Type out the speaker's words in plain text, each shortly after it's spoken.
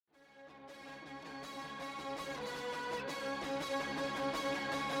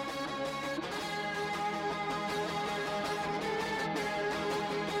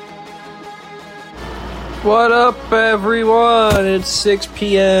What up, everyone? It's 6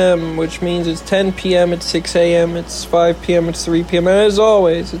 p.m., which means it's 10 p.m., it's 6 a.m., it's 5 p.m., it's 3 p.m., and as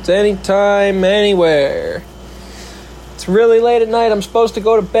always, it's anytime, anywhere. It's really late at night, I'm supposed to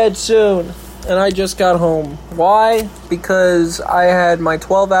go to bed soon, and I just got home. Why? Because I had my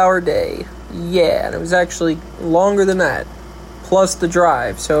 12-hour day. Yeah, and it was actually longer than that, plus the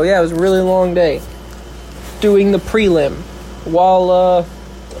drive. So yeah, it was a really long day. Doing the prelim, while,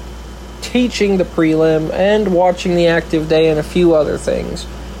 teaching the prelim and watching the active day and a few other things.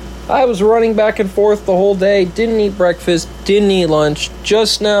 I was running back and forth the whole day, didn't eat breakfast, didn't eat lunch.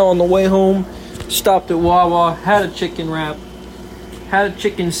 Just now on the way home, stopped at Wawa, had a chicken wrap, had a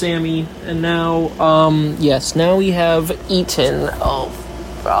chicken Sammy, and now, now we have eaten. Oh,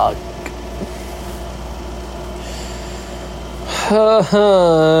 fuck.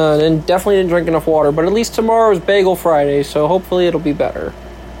 And definitely didn't drink enough water, but at least tomorrow is Bagel Friday, so hopefully it'll be better.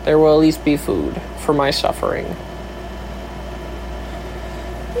 There will at least be food for my suffering.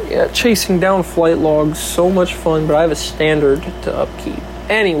 Yeah, chasing down flight logs, so much fun, but I have a standard to upkeep.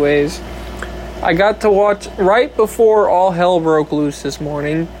 Anyways, I got to watch, right before all hell broke loose this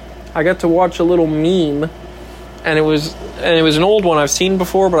morning, I got to watch a little meme, and it was an old one I've seen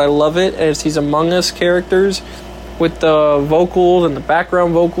before, but I love it, and it's these Among Us characters with the vocals and the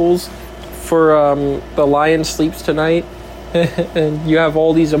background vocals for The Lion Sleeps Tonight. And you have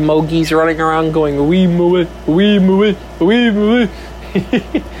all these emojis running around going, "We move it, we move it, we move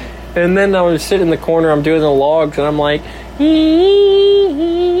it." And then I was sitting in the corner, I'm doing the logs, and I'm like,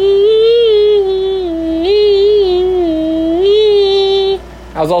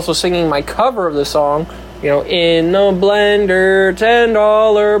 I was also singing my cover of the song, in the blender,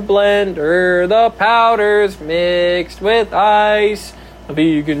 $10 blender, the powder's mixed with ice, a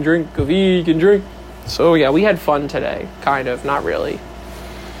vegan drink, a vegan drink. So yeah, we had fun today. Kind of, not really.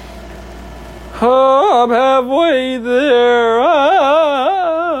 I'm halfway there.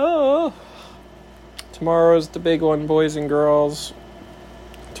 Tomorrow's the big one, boys and girls.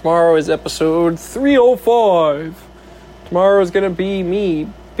 Tomorrow is episode 305. Tomorrow is going to be me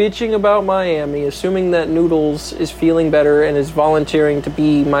bitching about Miami, assuming that Noodles is feeling better and is volunteering to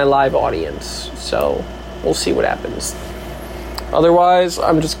be my live audience. So, we'll see what happens. Otherwise,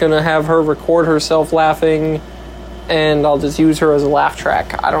 I'm just going to have her record herself laughing, and I'll just use her as a laugh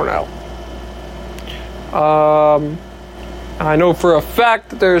track. I don't know. I know for a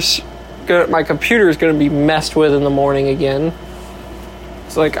fact that my computer is going to be messed with in the morning again.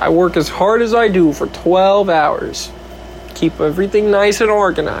 It's like I work as hard as I do for 12 hours. Keep everything nice and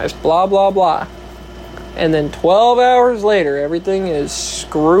organized, blah, blah, blah. And then 12 hours later, everything is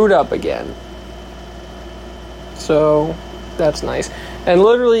screwed up again. So that's nice. And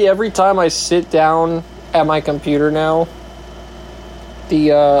literally every time I sit down at my computer now,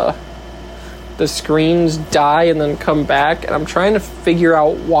 the screens die and then come back, and I'm trying to figure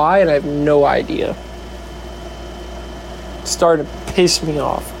out why, and I have no idea. It's starting to piss me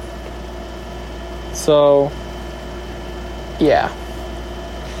off. So, yeah.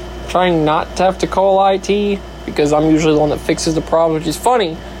 Trying not to have to call IT, because I'm usually the one that fixes the problem, which is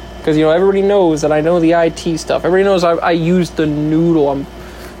funny. Because, everybody knows that I know the IT stuff. Everybody knows I use the Noodle. I'm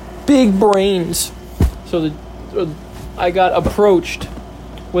big brains. So I got approached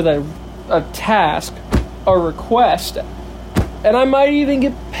with a task, a request, and I might even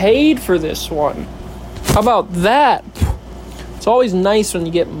get paid for this one. How about that? It's always nice when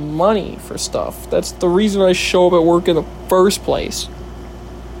you get money for stuff. That's the reason I show up at work in the first place.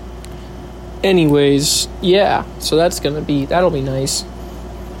 Anyways, yeah. So that'll be nice.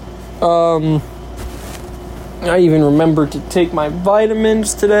 I even remembered to take my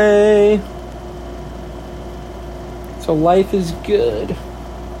vitamins today. So life is good.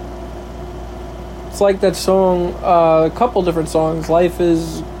 It's like that song, a couple different songs.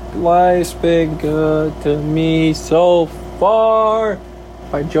 Life's been good to me so far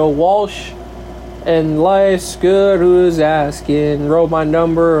by Joe Walsh. And Life's Good, Who's Asking? Wrote my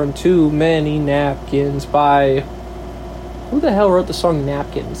number on too many napkins by... Who the hell wrote the song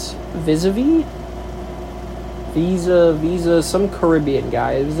Napkins? Vis-a-vis? Visa, some Caribbean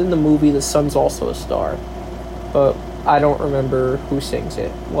guy. It was in the movie The Sun's Also a Star. But I don't remember who sings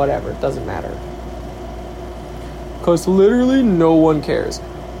it. Whatever, it doesn't matter. Because literally no one cares.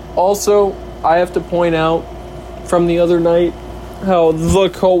 Also, I have to point out from the other night how the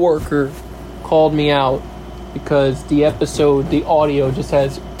coworker called me out because the audio just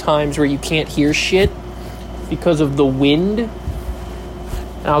has times where you can't hear shit because of the wind.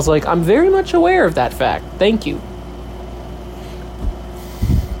 And I was like, I'm very much aware of that fact. Thank you.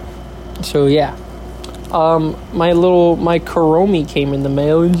 So, yeah. my Kuromi came in the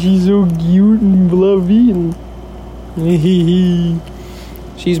mail, and she's so cute and fluffy, and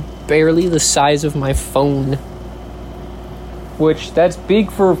she's barely the size of my phone. Which, that's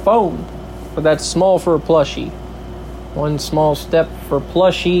big for a phone, but that's small for a plushie. One small step for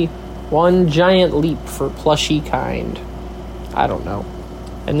plushie, one giant leap for plushie kind. I don't know.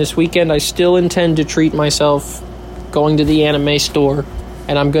 And this weekend I still intend to treat myself going to the anime store,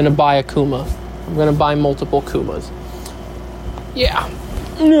 and I'm going to buy a Kuma. I'm going to buy multiple Kumas. Yeah.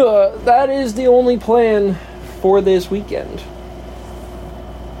 That is the only plan for this weekend.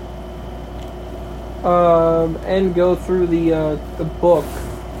 And go through the book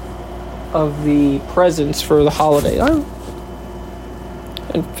of the presents for the holiday.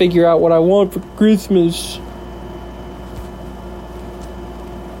 And figure out what I want for Christmas.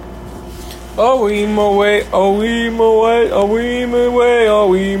 Oh, my way, oh, my way, oh, my way, oh,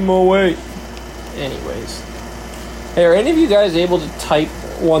 my way. Anyways. Hey, are any of you guys able to type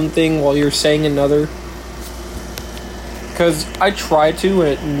one thing while you're saying another? Because I try to, and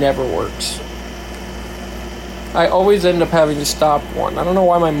it never works. I always end up having to stop one. I don't know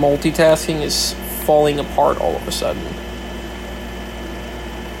why my multitasking is falling apart all of a sudden.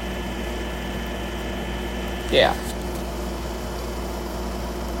 Yeah.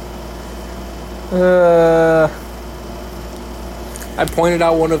 I pointed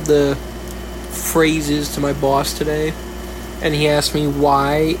out one of the phrases to my boss today, and he asked me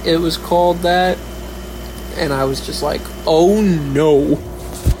why it was called that, and I was just like, oh no.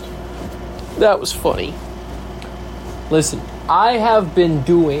 That was funny. Listen, I have been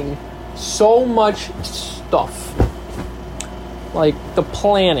doing so much stuff. Like, the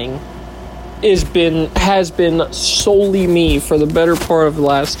planning has been solely me for the better part of the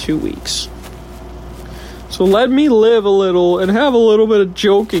last 2 weeks. So let me live a little and have a little bit of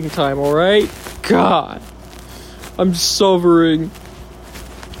joking time, alright? God. I'm suffering.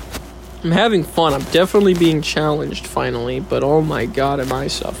 I'm having fun. I'm definitely being challenged finally, but oh my god, am I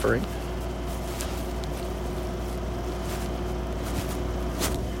suffering.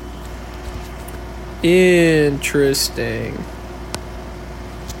 Interesting.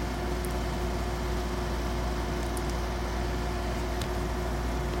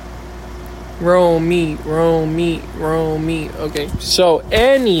 Roll meat. Okay, so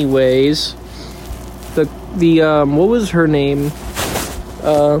anyways, the what was her name?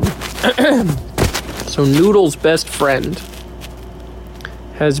 So Noodle's best friend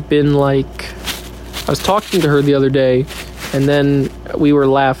has been like, I was talking to her the other day, and then we were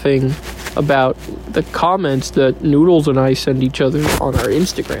laughing about the comments that Noodles and I send each other on our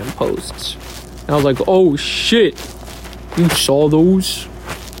Instagram posts. And I was like, oh shit, you saw those?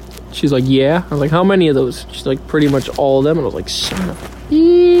 She's like, yeah. I was like, how many of those? She's like, pretty much all of them. And I was like, son of a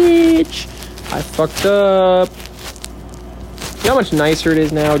bitch, I fucked up. You know how much nicer it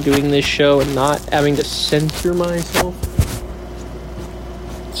is now doing this show and not having to censor myself?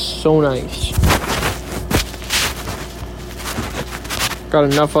 It's so nice. Got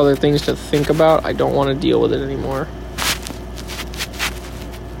enough other things to think about. I don't want to deal with it anymore.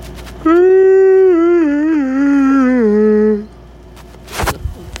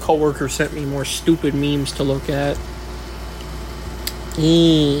 Coworker sent me more stupid memes to look at.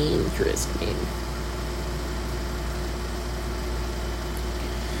 Interesting.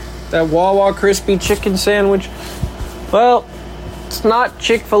 That Wawa crispy chicken sandwich. Well, it's not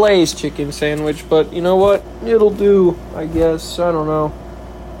Chick-fil-A's chicken sandwich, but you know what? It'll do, I guess. I don't know.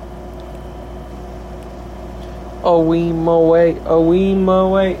 Owe.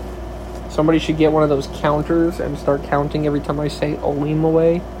 Somebody should get one of those counters and start counting every time I say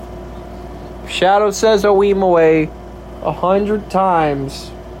Owe. If Shadow says Owe 100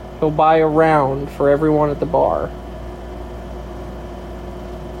 times, he'll buy a round for everyone at the bar.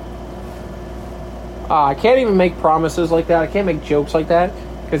 I can't even make promises like that. I can't make jokes like that.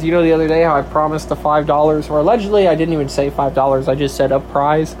 Because you know the other day how I promised the $5, or allegedly I didn't even say $5, I just said a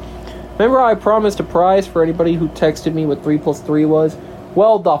prize. Remember how I promised a prize for anybody who texted me what 3 + 3 was?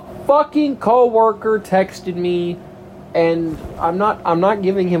 Well, the fucking coworker texted me, and I'm not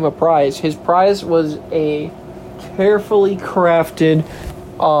giving him a prize. His prize was a carefully crafted,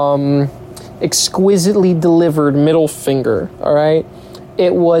 exquisitely delivered middle finger, alright?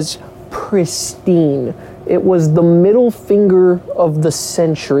 It was pristine. It was the middle finger of the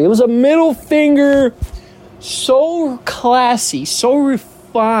century. It was a middle finger so classy, so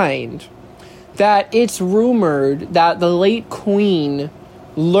refined, that it's rumored that the late Queen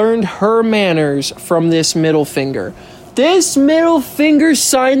learned her manners from this middle finger. This middle finger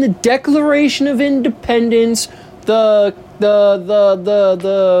signed the Declaration of Independence, the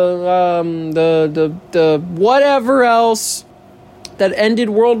the whatever else that ended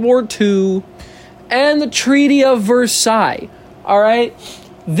World War II, and the Treaty of Versailles. All right,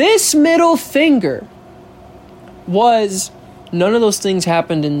 this middle finger was none of those things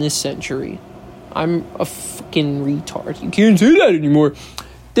happened in this century. I'm a fucking retard. You can't say that anymore.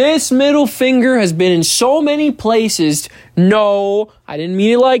 This middle finger has been in so many places. No, I didn't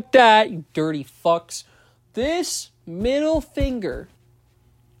mean it like that, you dirty fucks. This middle finger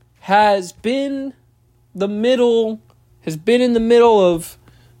has been in the middle of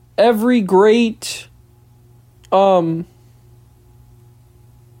every great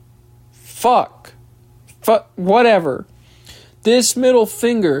whatever. This middle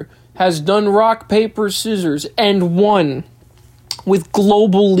finger has done rock, paper, scissors and won with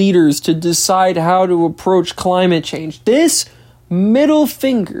global leaders to decide how to approach climate change. This middle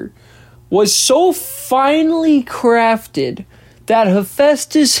finger was so finely crafted that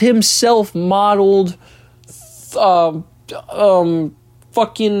Hephaestus himself modeled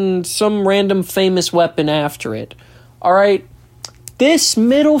fucking some random famous weapon after it. Alright? This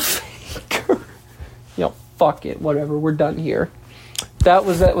middle finger... fuck it. Whatever. We're done here.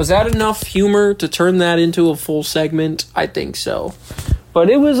 Was that enough humor to turn that into a full segment? I think so.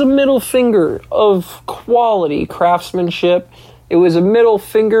 But it was a middle finger of quality craftsmanship. It was a middle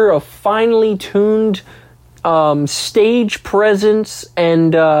finger of finely tuned stage presence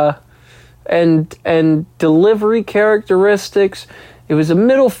and delivery characteristics. It was a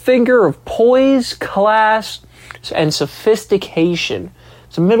middle finger of poise, class, and sophistication.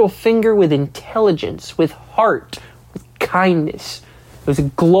 It's a middle finger with intelligence, with heart, with kindness. It was a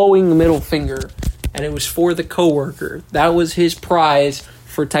glowing middle finger, and it was for the coworker. That was his prize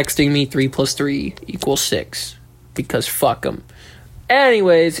for texting me 3 + 3 = 6, because fuck him.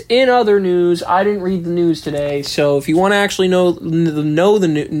 Anyways, in other news, I didn't read the news today, so if you want to actually know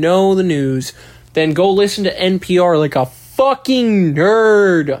the news, then go listen to NPR like a fucking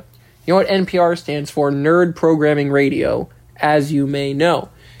nerd. You know what NPR stands for? Nerd Programming Radio, as you may know.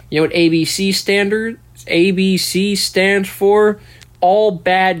 You know what ABC stands for? All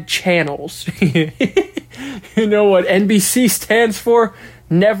bad channels. You know what NBC stands for?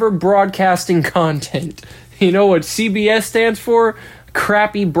 Never broadcasting content. You know what CBS stands for?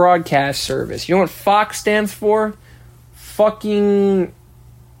 Crappy broadcast service. You know what Fox stands for? Fucking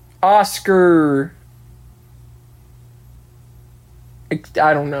Oscar.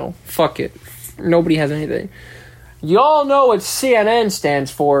 I don't know. Fuck it. Nobody has anything. Y'all know what CNN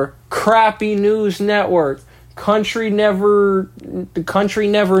stands for. Crappy news network. The country never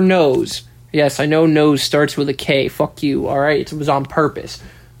knows. Yes, I know knows starts with a K. Fuck you, alright? It was on purpose.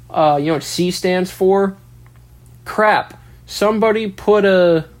 You know what C stands for? Crap. Somebody put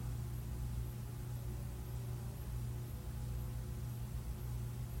a...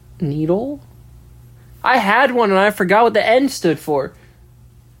 needle? I had one and I forgot what the N stood for.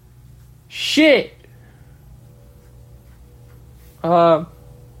 Shit.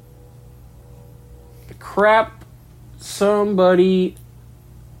 Crap. Somebody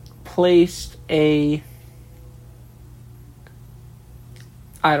placed a...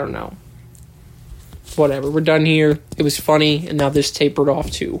 I don't know. Whatever, we're done here. It was funny, and now this tapered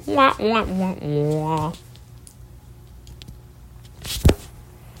off too. Wah, wah, wah, wah.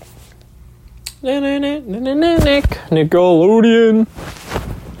 Nickelodeon.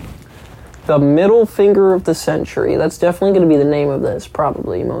 The middle finger of the century. That's definitely going to be the name of this,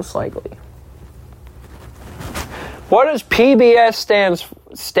 probably, most likely. What does PBS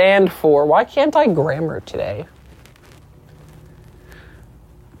stand for? Why can't I grammar today?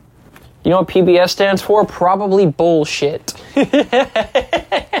 You know what PBS stands for? Probably bullshit. I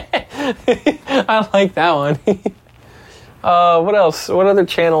like that one. What else? What other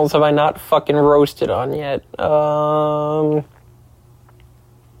channels have I not fucking roasted on yet?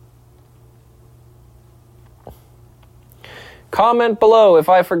 Comment below if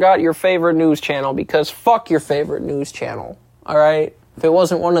I forgot your favorite news channel, because fuck your favorite news channel. Alright? If it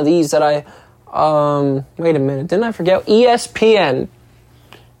wasn't one of these that I... wait a minute. Didn't I forget? ESPN.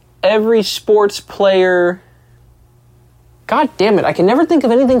 Every sports player... God damn it, I can never think of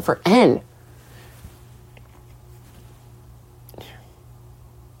anything for N.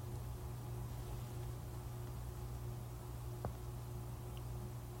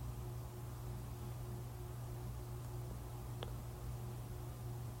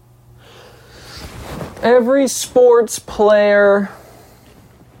 Every sports player...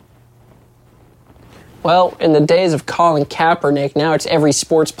 Well, in the days of Colin Kaepernick, now it's every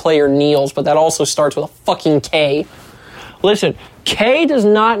sports player kneels, but that also starts with a fucking K. Listen, K does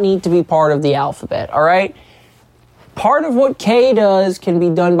not need to be part of the alphabet, alright? Part of what K does can be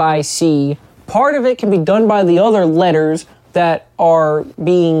done by C. Part of it can be done by the other letters that are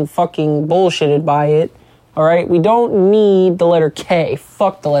being fucking bullshitted by it. All right? We don't need the letter K.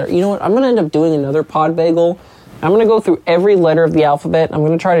 Fuck the letter. You know what? I'm going to end up doing another Pod Bagel. I'm going to go through every letter of the alphabet. I'm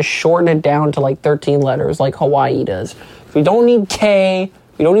going to try to shorten it down to like 13 letters like Hawaii does. We don't need K.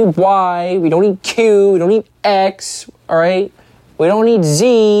 We don't need Y. We don't need Q. We don't need X. All right? We don't need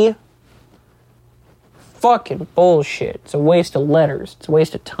Z. Fucking bullshit. It's a waste of letters. It's a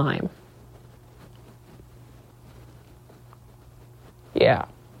waste of time. Yeah.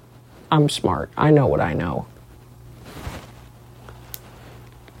 I'm smart. I know what I know.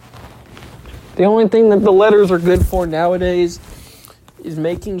 The only thing that the letters are good for nowadays is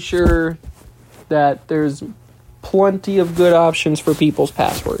making sure that there's plenty of good options for people's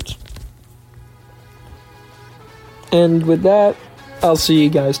passwords. And with that, I'll see you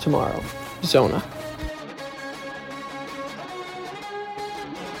guys tomorrow. Zona.